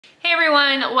Hey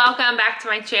everyone, welcome back to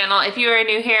my channel. If you are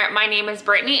new here, my name is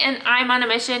Brittany and I'm on a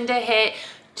mission to hit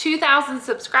 2,000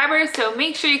 subscribers, so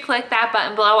make sure you click that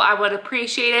button below. I would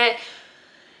appreciate it.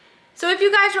 So if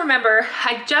you guys remember,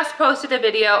 I just posted a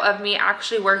video of me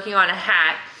actually working on a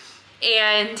hat,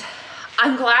 and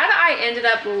I'm glad I ended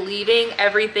up leaving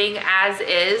everything as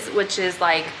is, which is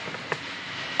like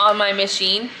on my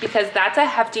machine, because that's a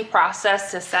hefty process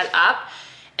to set up.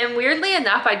 And weirdly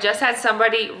enough, I just had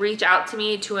somebody reach out to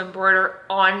me to embroider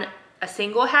on a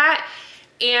single hat,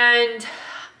 and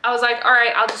I was like, all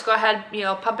right, I'll just go ahead,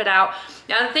 pump it out.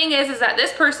 Now the thing is that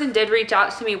this person did reach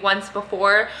out to me once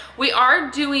before. We are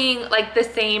doing like the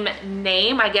same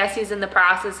name. I guess he's in the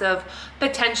process of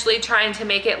potentially trying to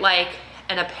make it like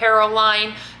an apparel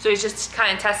line. So he's just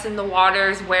kind of testing the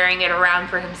waters, wearing it around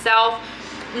for himself.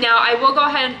 Now I will go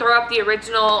ahead and throw up the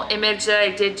original image that I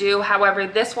did do. However,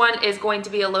 this one is going to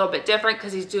be a little bit different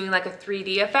because he's doing like a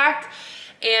 3D effect.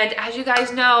 And as you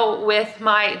guys know, with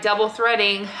my double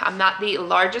threading, I'm not the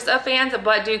largest of fans,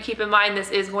 but do keep in mind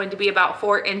this is going to be about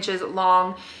 4 inches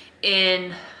long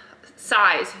in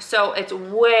size. So it's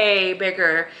way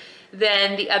bigger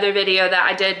than the other video that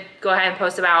I did go ahead and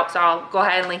post about, so I'll go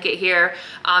ahead and link it here.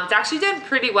 It's actually did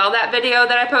pretty well, that video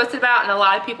that I posted about, and a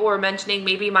lot of people were mentioning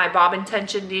maybe my bobbin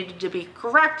tension needed to be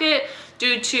corrected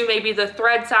due to maybe the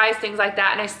thread size, things like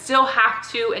that, and I still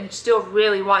have to and still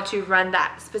really want to run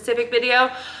that specific video.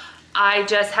 I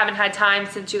just haven't had time,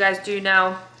 since you guys do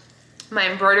know my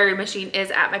embroidery machine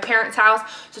is at my parents' house,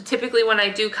 so typically when I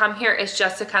do come here, it's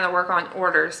just to kind of work on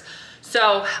orders.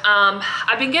 So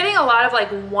I've been getting a lot of like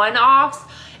one-offs,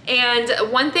 and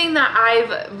one thing that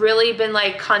I've really been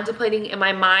like contemplating in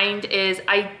my mind is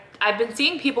I've been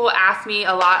seeing people ask me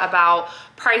a lot about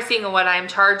pricing and what I'm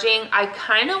charging. I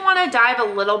kind of want to dive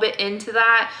a little bit into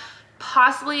that,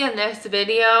 possibly in this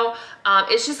video.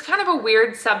 It's just kind of a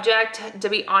weird subject, to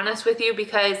be honest with you,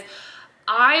 because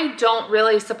I don't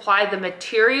really supply the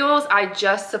materials. I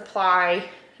just supply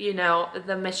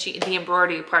the machine, the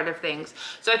embroidery part of things.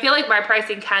 So I feel like my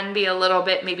pricing can be a little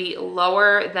bit maybe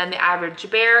lower than the average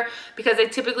bear, because I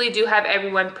typically do have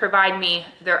everyone provide me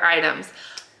their items.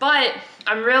 But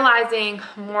I'm realizing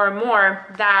more and more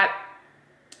that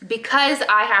because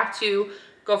I have to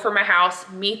go from my house,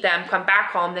 meet them, come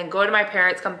back home, then go to my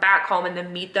parents, come back home, and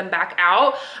then meet them back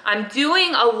out, I'm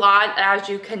doing a lot, as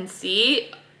you can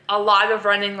see, a lot of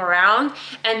running around,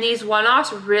 and these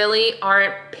one-offs really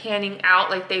aren't panning out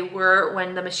like they were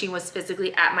when the machine was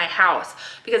physically at my house,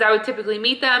 because I would typically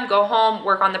meet them, go home,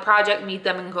 work on the project, meet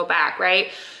them, and go back, right?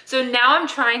 So now I'm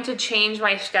trying to change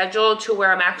my schedule to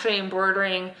where I'm actually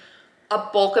embroidering a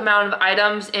bulk amount of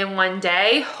items in one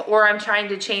day, or I'm trying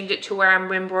to change it to where I'm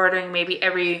embroidering maybe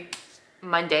every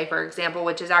Monday, for example,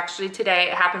 which is actually today.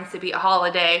 It happens to be a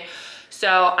holiday,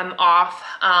 so I'm off,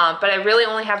 but I really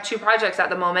only have 2 projects at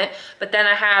the moment. But then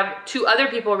I have 2 other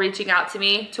people reaching out to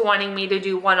me to wanting me to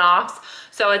do one-offs.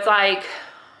 So it's like,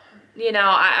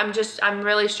 I'm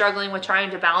really struggling with trying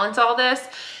to balance all this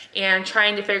and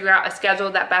trying to figure out a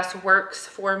schedule that best works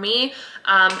for me.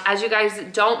 As you guys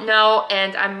don't know,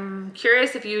 and I'm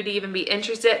curious if you'd even be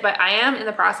interested, but I am in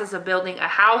the process of building a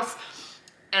house,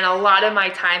 and a lot of my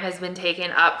time has been taken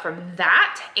up from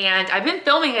that. And I've been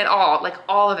filming it all, like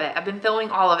all of it. I've been filming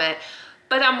all of it.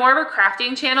 But I'm more of a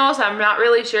crafting channel, so I'm not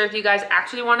really sure if you guys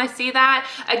actually want to see that.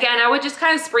 Again, I would just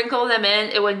kind of sprinkle them in.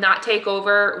 It would not take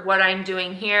over what I'm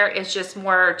doing here. It's just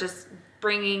more just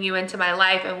bringing you into my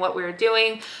life and what we're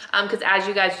doing. Because as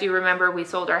you guys do remember, we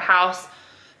sold our house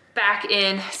back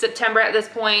in September at this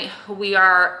point. We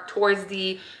are towards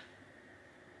the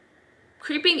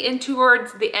creeping in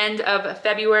towards the end of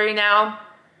February now.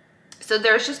 So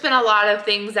there's just been a lot of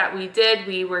things that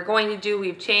we were going to do,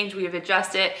 we've changed, we've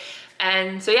adjusted.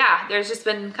 And so yeah, there's just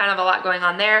been kind of a lot going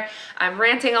on there. I'm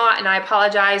ranting a lot and I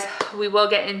apologize. We will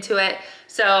get into it.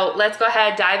 So let's go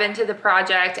ahead, dive into the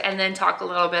project, and then talk a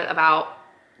little bit about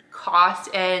cost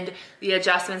and the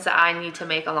adjustments that I need to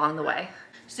make along the way.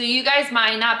 So you guys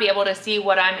might not be able to see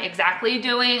what I'm exactly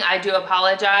doing. I do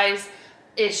apologize.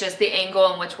 It's just the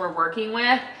angle in which we're working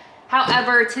with.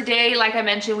 However, today, like I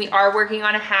mentioned, we are working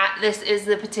on a hat. This is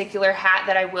the particular hat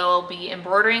that I will be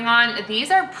embroidering on. These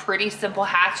are pretty simple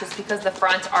hats just because the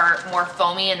fronts are more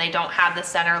foamy and they don't have the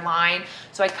center line.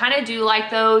 So I kind of do like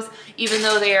those, even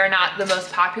though they are not the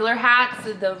most popular hats.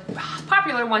 The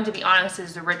popular one, to be honest,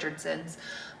 is the Richardson's.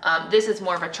 This is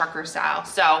more of a trucker style.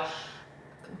 So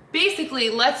basically,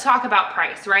 let's talk about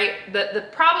price, right? The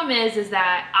problem is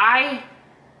that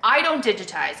I don't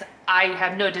digitize. I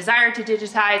have no desire to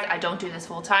digitize. I don't do this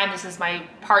full time. This is my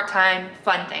part-time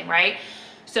fun thing, right?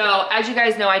 So as you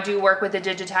guys know, I do work with a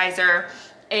digitizer,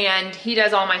 and he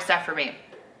does all my stuff for me.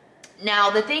 Now,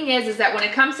 the thing is that when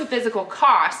it comes to physical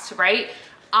costs, right,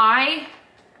 I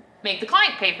make the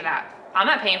client pay for that. I'm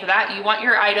not paying for that. You want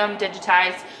your item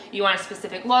digitized, you want a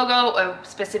specific logo, a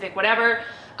specific whatever.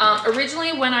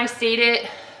 Originally, when I stated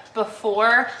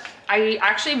before, I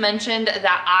actually mentioned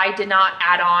that I did not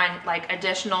add on like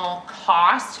additional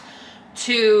cost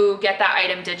to get that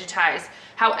item digitized.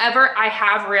 However, I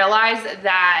have realized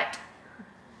that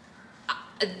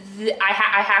I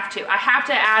have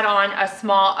to add on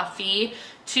a fee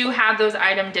to have those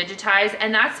items digitized,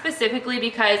 and that's specifically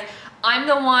because I'm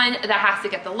the one that has to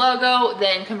get the logo,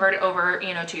 then convert it over,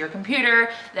 you know, to your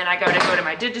computer. Then I go to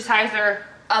my digitizer,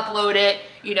 upload it,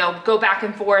 you know, go back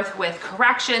and forth with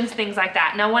corrections, things like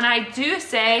that. Now, when I do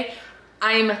say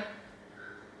I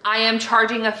am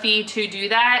charging a fee to do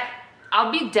that,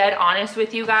 I'll be dead honest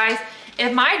with you guys.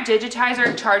 If my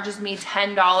digitizer charges me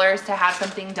 $10 to have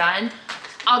something done,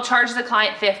 I'll charge the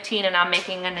client $15 and I'm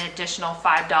making an additional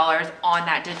 $5 on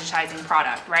that digitizing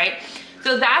product, right?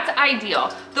 So that's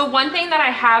ideal. The one thing that I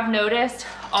have noticed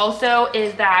also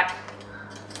is that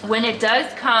when it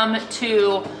does come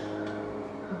to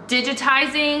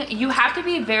digitizing, you have to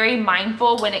be very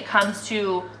mindful when it comes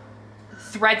to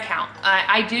thread count.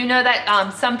 I do know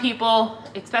that some people,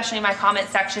 especially in my comment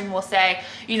section, will say,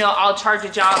 you know, I'll charge a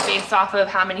job based off of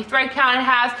how many thread count it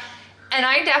has. And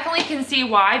I definitely can see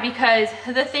why, because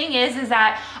the thing is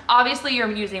that obviously you're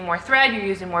using more thread, you're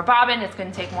using more bobbin, it's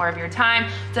gonna take more of your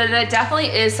time. So that definitely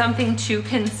is something to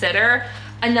consider.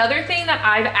 Another thing that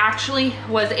I've actually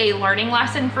was a learning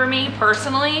lesson for me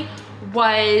personally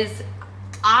was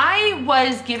I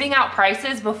was giving out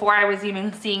prices before I was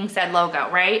even seeing said logo,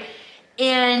 right?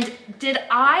 And did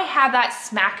I have that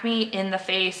smack me in the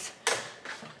face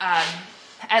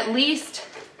at least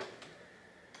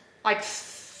like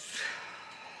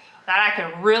that I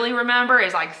can really remember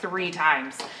is like 3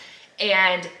 times.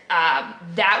 And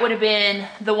that would have been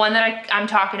the one that I'm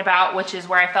talking about, which is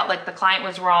where I felt like the client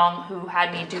was wrong, who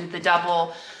had me do the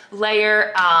double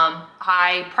layer.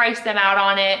 I priced them out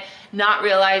on it, not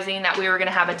realizing that we were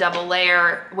gonna have a double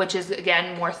layer, which is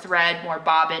again, more thread, more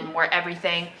bobbin, more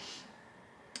everything.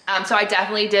 So I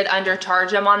definitely did undercharge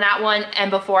them on that one. And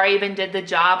before I even did the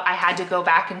job, I had to go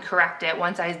back and correct it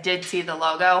once I did see the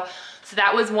logo. So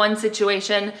that was one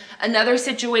situation. Another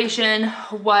situation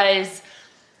was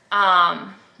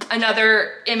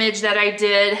another image that I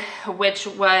did, which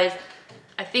was,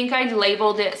 I think I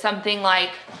labeled it something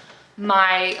like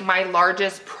my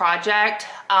largest project.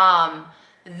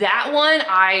 That one,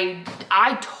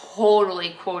 I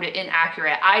totally quoted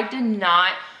inaccurate. I did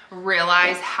not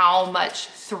realize how much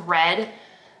thread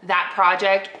that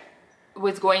project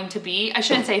was going to be. I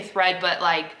shouldn't say thread, but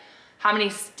like how many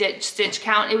stitch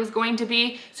count it was going to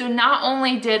be. So not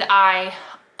only did I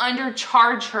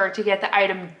undercharge her to get the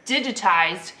item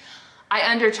digitized, I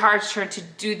undercharged her to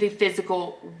do the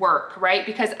physical work, right?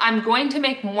 Because I'm going to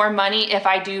make more money if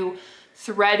I do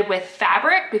thread with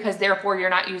fabric, because therefore you're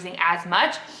not using as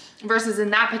much, versus in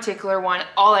that particular one,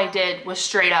 all I did was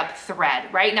straight up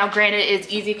thread, right? Now, granted, it's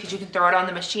easy because you can throw it on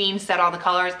the machine, set all the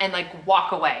colors, and like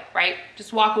walk away, right?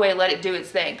 Just walk away, let it do its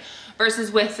thing.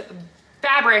 Versus with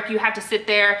fabric, you have to sit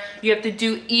there, you have to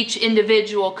do each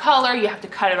individual color, you have to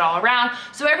cut it all around.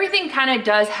 So everything kind of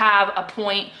does have a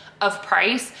point of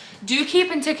price. Do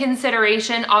keep into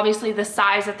consideration, obviously, the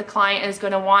size that the client is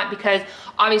gonna want, because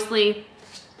obviously,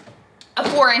 a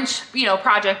 4-inch, you know,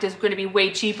 project is going to be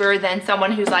way cheaper than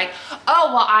someone who's like,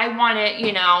 oh, well, I want it,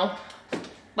 you know,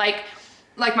 like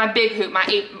my big hoop,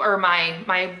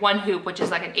 my one hoop, which is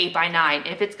like an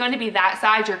 8x9. If it's going to be that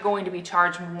size, you're going to be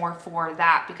charged more for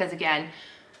that, because again,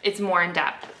 it's more in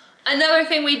depth. Another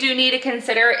thing we do need to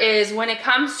consider is when it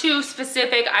comes to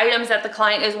specific items that the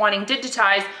client is wanting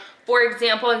digitized, for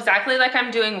example, exactly like I'm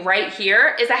doing right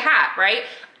here is a hat, right?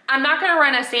 I'm not going to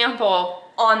run a sample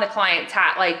on the client's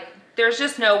hat. Like, there's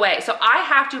just no way. So I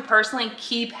have to personally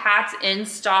keep hats in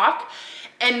stock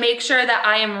and make sure that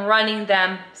I am running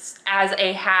them as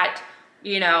a hat,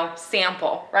 you know,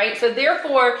 sample, right? So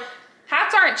therefore,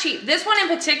 hats aren't cheap. This one in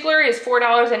particular is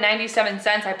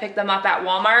 $4.97. I picked them up at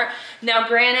Walmart. Now,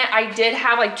 granted, I did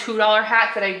have like $2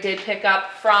 hats that I did pick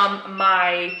up from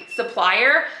my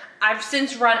supplier. I've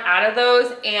since run out of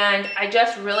those, and I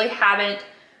just really haven't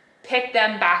picked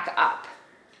them back up.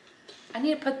 I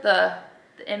need to put the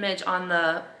image on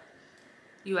the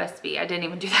USB. I didn't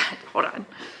even do that. Hold on.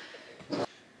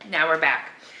 Now we're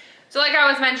back. So like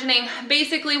I was mentioning,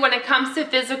 basically when it comes to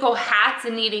physical hats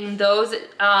and needing those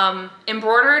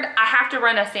embroidered, I have to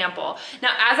run a sample.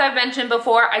 Now, as I've mentioned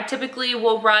before, I typically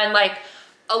will run like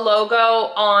a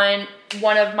logo on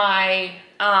one of my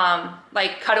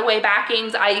like cutaway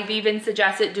backings. I've even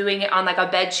suggested doing it on like a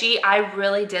bed sheet. I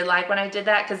really did like when I did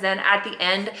that, because then at the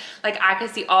end, like I could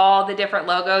see all the different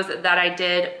logos that I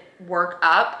did work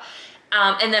up.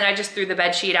 And then I just threw the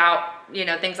bed sheet out, you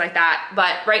know, things like that.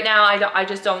 But right now I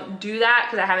just don't do that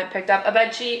because I haven't picked up a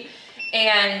bed sheet.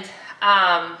 And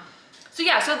so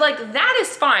yeah, so like that is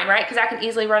fine, right? Because I can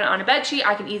easily run it on a bed sheet.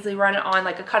 I can easily run it on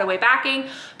like a cutaway backing.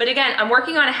 But again, I'm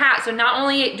working on a hat. So not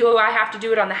only do I have to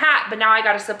do it on the hat, but now I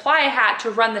got to supply a hat to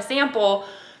run the sample.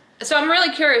 So I'm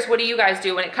really curious, what do you guys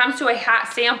do when it comes to a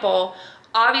hat sample?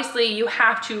 Obviously you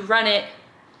have to run it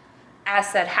as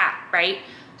said hat, right?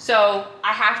 So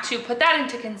I have to put that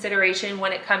into consideration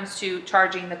when it comes to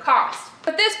charging the cost.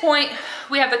 At this point,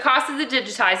 we have the cost of the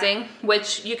digitizing,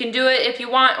 which you can do it if you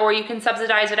want, or you can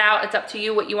subsidize it out. It's up to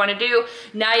you what you want to do.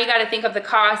 Now you got to think of the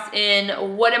cost in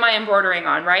what am I embroidering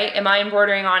on, right? Am I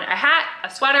embroidering on a hat, a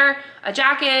sweater, a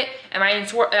jacket? Am I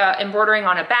embroidering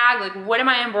on a bag? Like, what am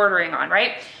I embroidering on,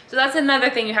 right? So that's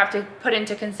another thing you have to put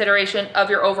into consideration of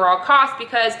your overall cost,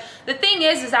 because the thing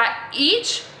is that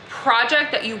each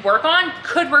project that you work on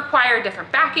could require different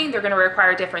backing. They're going to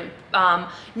require different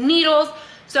needles.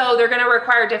 So they're going to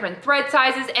require different thread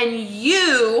sizes, and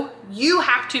you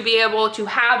have to be able to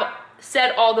have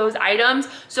set all those items.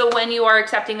 So when you are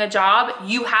accepting a job,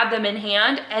 you have them in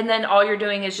hand, and then all you're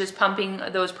doing is just pumping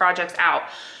those projects out.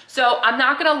 So I'm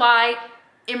not going to lie,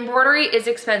 embroidery is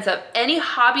expensive. Any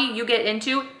hobby you get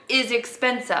into is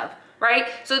expensive, right?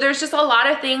 So there's just a lot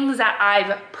of things that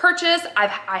I've purchased, I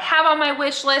have on my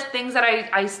wish list, things that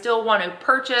I still want to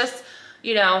purchase.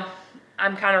 You know,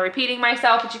 I'm kind of repeating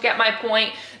myself, but you get my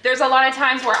point. There's a lot of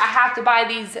times where I have to buy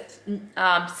these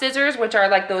scissors, which are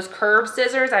like those curved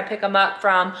scissors. I pick them up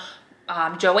from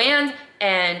Joann's,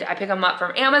 and I pick them up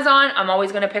from Amazon. I'm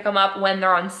always going to pick them up when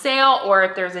they're on sale or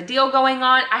if there's a deal going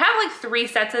on. I have like 3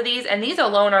 sets of these, and these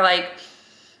alone are like,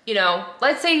 you know,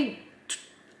 let's say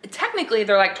technically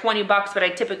they're like 20 bucks, but I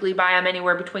typically buy them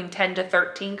anywhere between 10 to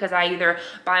 13 because I either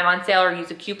buy them on sale or use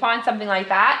a coupon, something like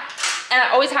that. And I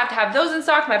always have to have those in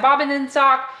stock, my bobbin in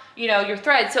stock, you know, your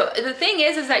thread. So the thing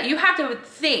is that you have to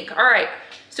think, all right,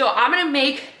 so I'm gonna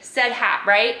make said hat,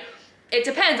 right? It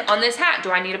depends on this hat. Do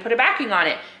I need to put a backing on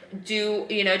it? Do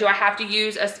I have to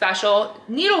use a special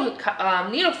needle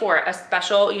for it, a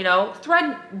special, you know,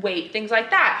 thread weight, things like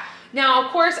that. Now,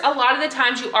 of course, a lot of the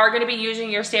times you are going to be using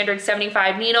your standard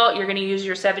 75 needle. You're going to use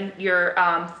your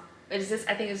I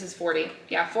think this is 40.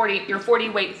 Yeah, 40, your 40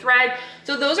 weight thread.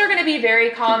 So those are going to be very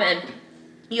common.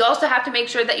 You also have to make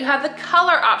sure that you have the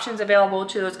color options available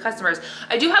to those customers.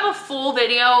 I do have a full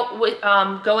video with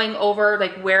going over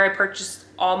like where I purchased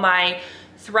all my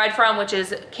thread from, which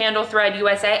is Candle Thread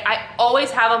USA. I always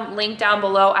have them linked down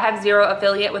below. I have 0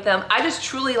 affiliate with them. I just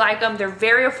truly like them. They're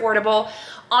very affordable.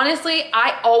 Honestly,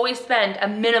 I always spend a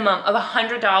minimum of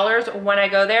 $100 when I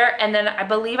go there, and then I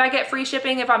believe I get free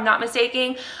shipping if I'm not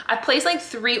mistaken. I've placed like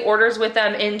 3 orders with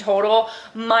them in total.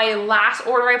 My last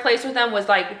order I placed with them was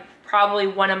like probably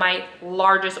one of my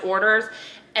largest orders.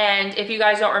 And if you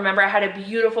guys don't remember, I had a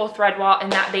beautiful thread wall, and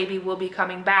that baby will be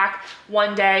coming back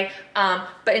one day.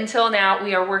 But until now,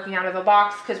 we are working out of a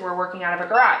box because we're working out of a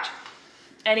garage.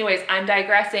 Anyways, I'm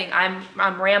digressing.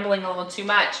 I'm rambling a little too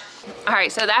much. All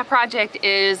right, so that project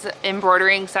is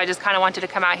embroidering. So I just kind of wanted to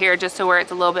come out here just so where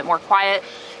it's a little bit more quiet,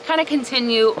 kind of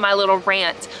continue my little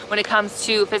rant when it comes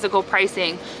to physical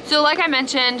pricing. So like I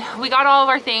mentioned, we got all of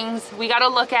our things. We got to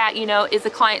look at, you know, is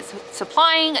the client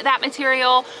supplying that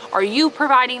material? Are you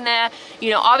providing that?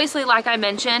 You know, obviously, like I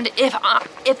mentioned,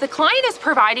 if the client is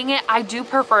providing it, I do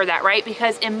prefer that, right?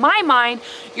 Because in my mind,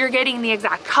 you're getting the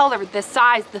exact color, the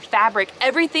size, the fabric,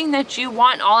 everything that you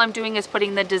want. All I'm doing is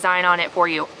putting the design on it for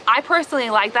you. I personally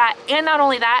like that. And not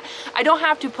only that, I don't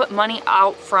have to put money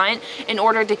out front in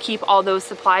order to keep all those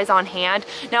supplies on hand.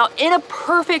 Now, in a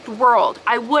perfect world,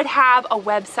 I would have a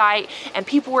website and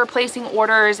people were placing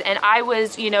orders and I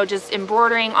was, you know, just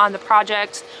embroidering on the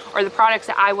projects or the products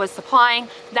that I was supplying.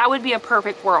 That would be a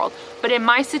perfect world. But in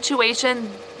my situation,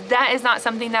 that is not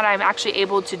something that I'm actually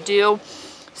able to do.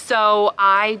 So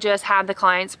I just have the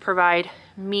clients provide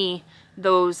me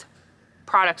those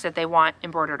products that they want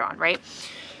embroidered on, right?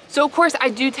 So of course I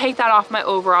do take that off my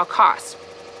overall cost.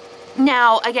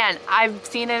 Now, again, I've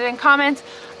seen it in comments.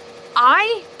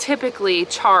 I typically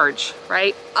charge,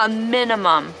 right, a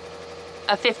minimum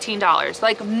of $15.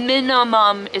 Like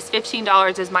minimum is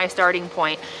 $15 is my starting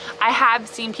point. I have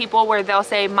seen people where they'll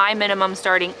say my minimum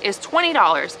starting is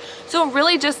 $20. So it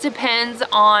really just depends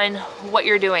on what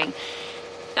you're doing.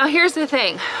 Now here's the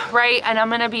thing, right? And I'm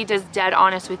gonna be just dead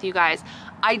honest with you guys.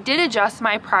 I did adjust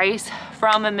my price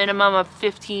from a minimum of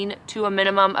 15 to a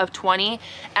minimum of 20,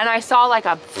 and I saw like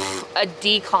a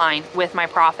decline with my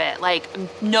profit. Like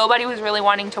nobody was really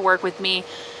wanting to work with me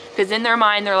because in their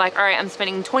mind they're like, all right, I'm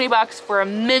spending 20 bucks for a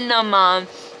minimum,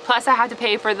 plus I had to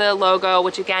pay for the logo,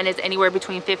 which again is anywhere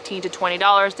between $15 to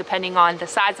 $20 depending on the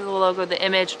size of the logo, the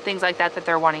image, things like that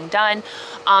they're wanting done.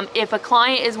 If a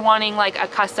client is wanting like a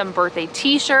custom birthday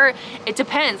t-shirt, it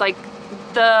depends. Like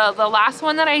the last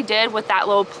one that I did with that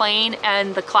little plane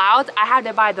and the clouds, I had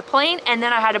to buy the plane and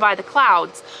then I had to buy the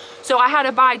clouds. So I had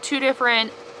to buy 2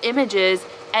 different images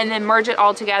and then merge it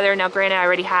all together. Now granted, I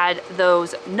already had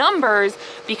those numbers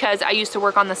because I used to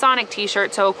work on the Sonic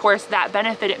t-shirt, so of course that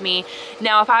benefited me.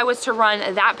 Now if I was to run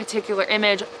that particular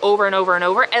image over and over and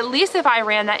over, at least if I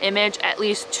ran that image at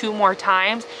least 2 more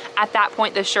times, at that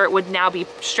point the shirt would now be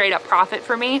straight up profit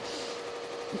for me.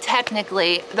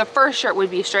 Technically the first shirt would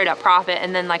be straight up profit,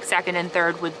 and then like second and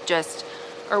third would just,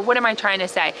 or what am I trying to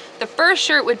say? The first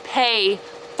shirt would pay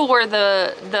for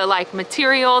the like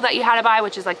material that you had to buy,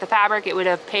 which is like the fabric. It would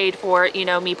have paid for, you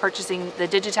know, me purchasing the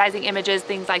digitizing images,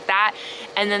 things like that.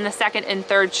 And then the second and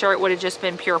third shirt would have just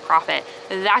been pure profit.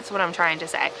 That's what I'm trying to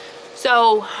say.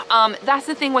 So that's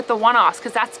the thing with the one-offs,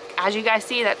 because that's, as you guys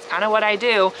see, that's kind of what I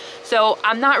do. So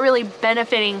I'm not really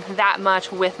benefiting that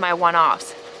much with my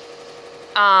one-offs.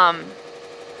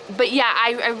 But yeah,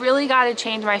 I really got to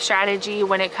change my strategy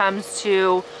when it comes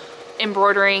to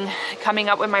embroidering, coming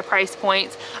up with my price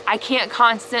points. I can't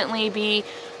constantly be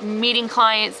meeting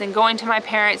clients and going to my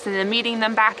parents and then meeting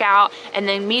them back out and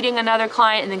then meeting another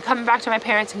client and then coming back to my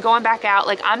parents and going back out.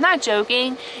 Like, I'm not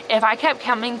joking. If I kept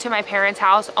coming to my parents'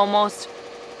 house almost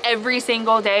every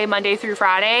single day, Monday through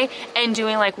Friday, and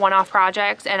doing like one-off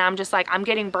projects, and I'm just like, I'm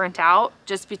getting burnt out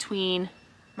just between,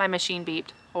 my machine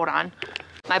beeped, hold on.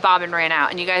 My bobbin ran out,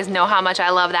 and you guys know how much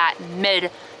I love that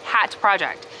mid-hat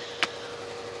project.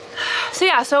 So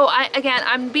yeah, so I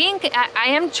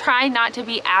am trying not to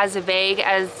be as vague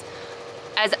as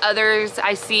others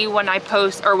I see when I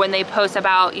post, or when they post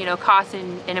about, you know, costs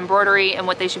in embroidery and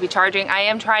what they should be charging. I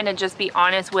am trying to just be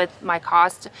honest with my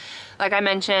cost. Like I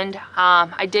mentioned,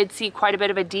 I did see quite a bit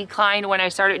of a decline when I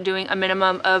started doing a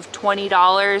minimum of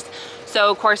 $20. So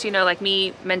of course, you know, like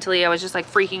me mentally, I was just like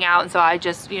freaking out. And so I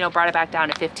just, you know, brought it back down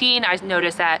to 15. I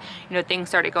noticed that, you know, things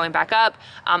started going back up.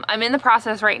 I'm in the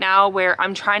process right now where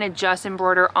I'm trying to just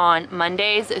embroider on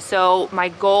Mondays. So my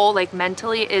goal, like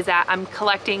mentally, is that I'm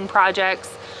collecting projects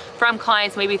from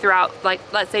clients maybe throughout, like,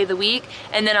 let's say the week.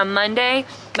 And then on Monday,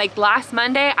 like last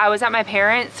Monday, I was at my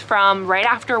parents from right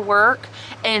after work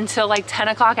until like 10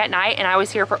 o'clock at night, and I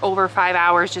was here for over 5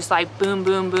 hours, just like boom,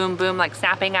 boom, boom, boom, like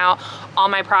snapping out all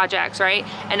my projects, right?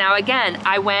 And now again,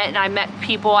 I went and I met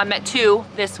people. I met 2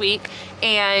 this week,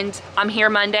 and I'm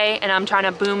here Monday and I'm trying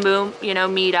to boom, boom, you know,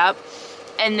 meet up.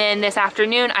 And then this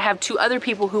afternoon, I have 2 other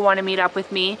people who want to meet up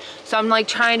with me. So I'm like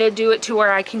trying to do it to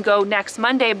where I can go next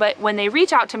Monday. But when they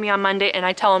reach out to me on Monday and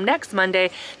I tell them next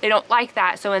Monday, they don't like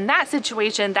that. So in that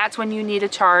situation, that's when you need to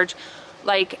charge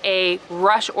like a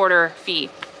rush order fee.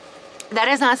 That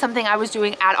is not something I was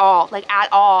doing at all, like at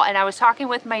all. And I was talking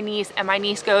with my niece, and my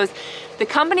niece goes, the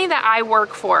company that I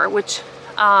work for, which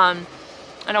I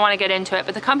don't want to get into it,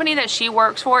 but the company that she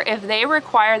works for, if they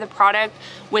require the product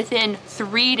within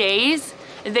 3 days,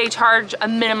 they charge a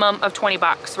minimum of 20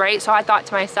 bucks, right? So I thought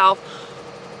to myself,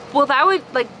 well, that would,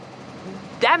 like,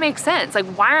 that makes sense. Like,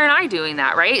 why aren't I doing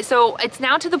that, right? So it's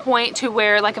now to the point to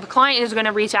where, like, if a client is going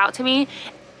to reach out to me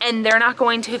and they're not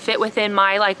going to fit within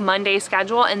my like Monday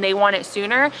schedule and they want it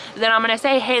sooner, then I'm going to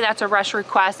say, hey, that's a rush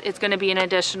request. It's going to be an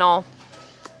additional,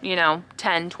 you know,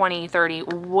 10, 20, 30,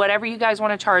 whatever you guys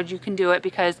want to charge, you can do it,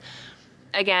 because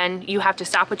again, you have to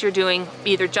stop what you're doing,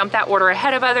 either jump that order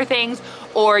ahead of other things,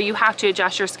 or you have to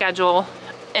adjust your schedule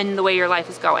and the way your life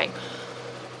is going.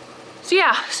 So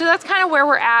yeah, so that's kind of where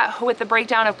we're at with the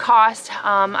breakdown of cost.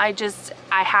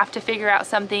 I have to figure out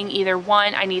something. Either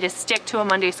 1, I need to stick to a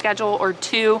Monday schedule, or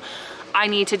 2, I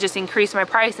need to just increase my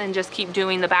price and just keep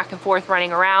doing the back and forth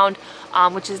running around,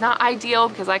 which is not ideal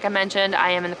because, like I mentioned, I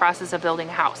am in the process of building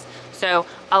a house. So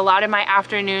a lot of my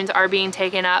afternoons are being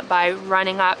taken up by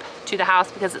running up to the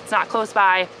house because it's not close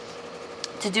by,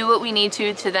 to do what we need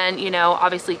to then, you know,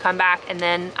 obviously come back, and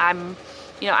then I'm,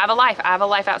 you know, I have a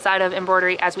life outside of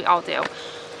embroidery, as we all do.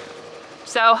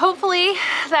 So hopefully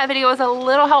that video was a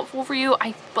little helpful for you.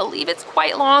 I believe it's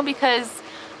quite long because,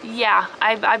 yeah,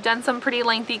 I've done some pretty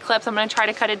lengthy clips. I'm going to try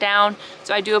to cut it down,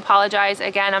 so I do apologize.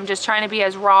 Again, I'm just trying to be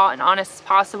as raw and honest as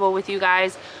possible with you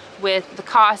guys. with the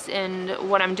cost and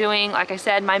what I'm doing. Like I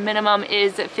said, my minimum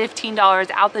is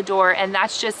 $15 out the door, and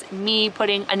that's just me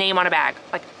putting a name on a bag,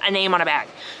 like a name on a bag,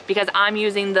 because I'm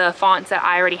using the fonts that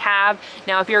I already have.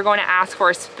 Now, if you're going to ask for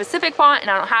a specific font and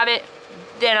I don't have it,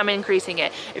 then I'm increasing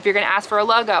it. If you're gonna ask for a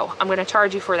logo, I'm gonna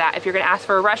charge you for that. If you're gonna ask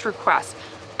for a rush request,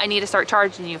 I need to start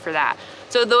charging you for that.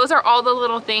 So those are all the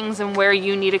little things and where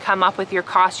you need to come up with your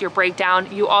cost, your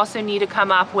breakdown. You also need to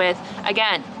come up with,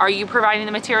 again, are you providing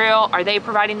the material? Are they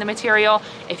providing the material?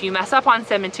 If you mess up on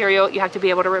said material, you have to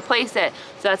be able to replace it.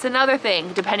 So that's another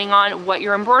thing, depending on what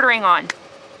you're embroidering on.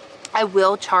 I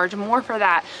will charge more for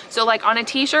that. So like on a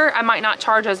t-shirt, I might not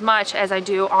charge as much as I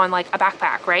do on like a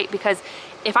backpack, right? Because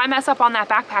if I mess up on that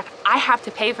backpack, I have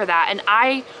to pay for that. And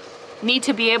I need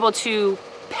to be able to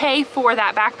pay for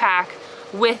that backpack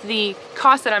with the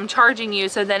cost that I'm charging you,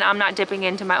 so then I'm not dipping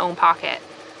into my own pocket.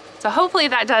 So hopefully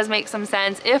that does make some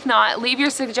sense. If not, leave your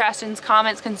suggestions,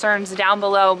 comments, concerns down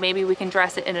below. Maybe we can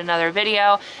address it in another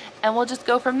video and we'll just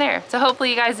go from there. So hopefully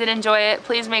you guys did enjoy it.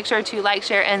 Please make sure to like,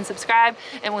 share, and subscribe,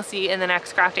 and we'll see you in the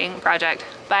next crafting project.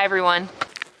 Bye everyone.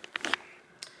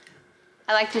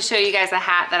 I like to show you guys a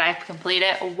hat that I've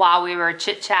completed while we were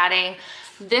chit-chatting.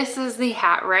 This is the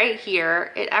hat right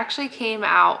here. It actually came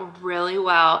out really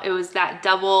well. It was that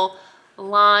double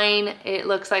line. It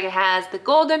looks like it has the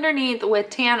gold underneath with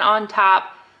tan on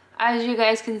top. As you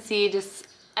guys can see, just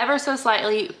ever so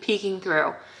slightly peeking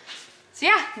through. So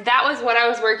yeah, that was what I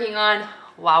was working on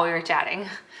while we were chatting.